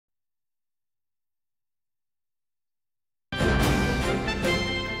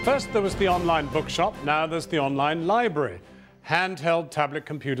First there was the online bookshop, now there's the online library. Handheld tablet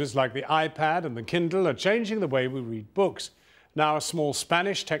computers like the iPad and the Kindle are changing the way we read books. Now a small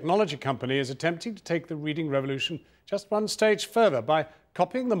Spanish technology company is attempting to take the reading revolution just one stage further by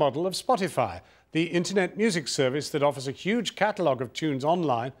copying the model of Spotify, the internet music service that offers a huge catalogue of tunes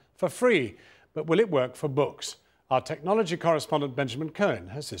online for free. But will it work for books? Our technology correspondent Benjamin Cohen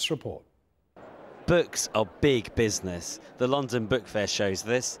has this report. Books are big business. The London Book Fair shows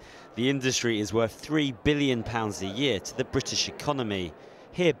this. The industry is worth £3 billion a year to the British economy.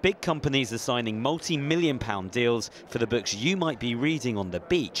 Here, big companies are signing multi-million-pound deals for the books you might be reading on the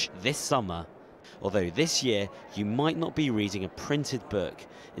beach this summer. Although this year, you might not be reading a printed book.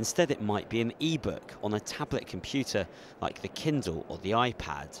 Instead, it might be an e-book on a tablet computer like the Kindle or the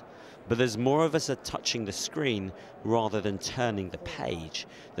iPad. But as more of us are touching the screen rather than turning the page,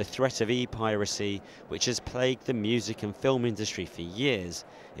 the threat of e-piracy, which has plagued the music and film industry for years,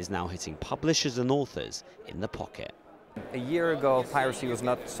 is now hitting publishers and authors in the pocket. A year ago, piracy was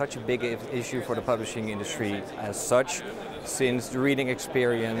not such a big issue for the publishing industry as such, since the reading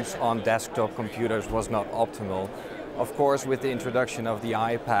experience on desktop computers was not optimal. Of course, with the introduction of the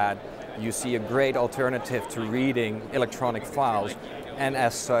iPad, you see a great alternative to reading electronic files, and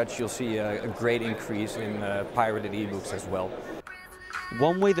as such, you'll see a great increase in pirated ebooks as well.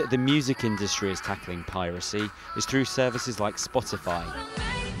 One way that the music industry is tackling piracy is through services like Spotify.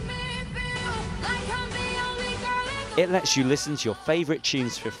 It lets you listen to your favourite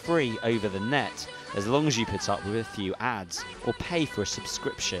tunes for free over the net, as long as you put up with a few ads or pay for a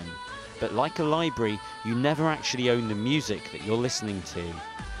subscription. But like a library, you never actually own the music that you're listening to.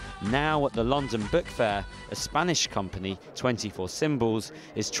 Now at the London Book Fair, a Spanish company, 24 Symbols,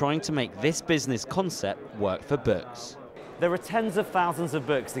 is trying to make this business concept work for books. There are tens of thousands of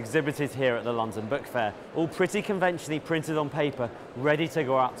books exhibited here at the London Book Fair, all pretty conventionally printed on paper, ready to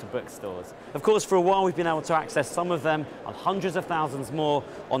go out to bookstores. Of course, for a while we've been able to access some of them and hundreds of thousands more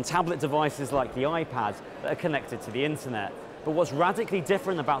on tablet devices like the iPad that are connected to the internet. But what's radically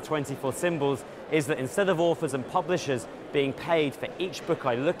different about 24 Symbols is that instead of authors and publishers being paid for each book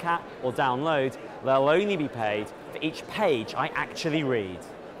I look at or download, they'll only be paid for each page I actually read.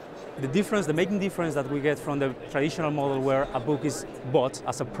 The main difference that we get from the traditional model where a book is bought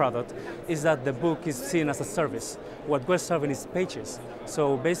as a product is that the book is seen as a service. What we're serving is pages.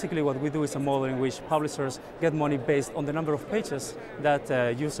 So basically what we do is a model in which publishers get money based on the number of pages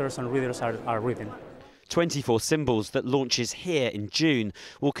that users and readers are reading. 24 Symbols, that launches here in June,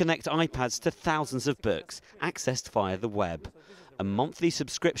 will connect iPads to thousands of books accessed via the web. A monthly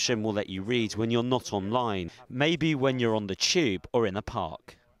subscription will let you read when you're not online, maybe when you're on the tube or in a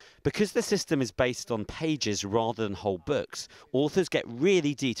park. Because the system is based on pages rather than whole books, authors get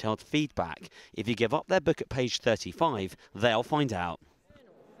really detailed feedback. If you give up their book at page 35, they'll find out.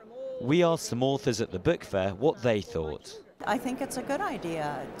 We asked some authors at the book fair what they thought. I think it's a good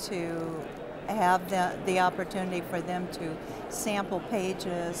idea to have the opportunity for them to sample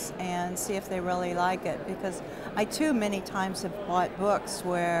pages and see if they really like it, because I too many times have bought books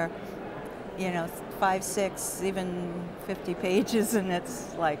where, you know, 5, 6, even 50 pages, and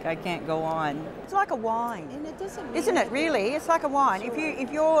it's like I can't go on. It's like a wine, And it doesn't isn't it? Really, it's like a wine. If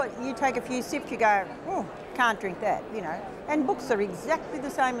you take a few sips, you go, oh, can't drink that, you know. And books are exactly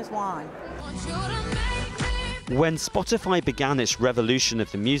the same as wine. When Spotify began its revolution of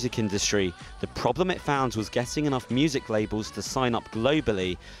the music industry, the problem it found was getting enough music labels to sign up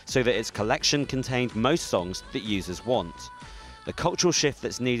globally so that its collection contained most songs that users want. The cultural shift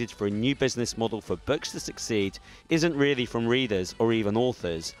that's needed for a new business model for books to succeed isn't really from readers or even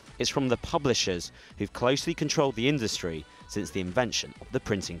authors, it's from the publishers who've closely controlled the industry since the invention of the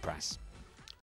printing press.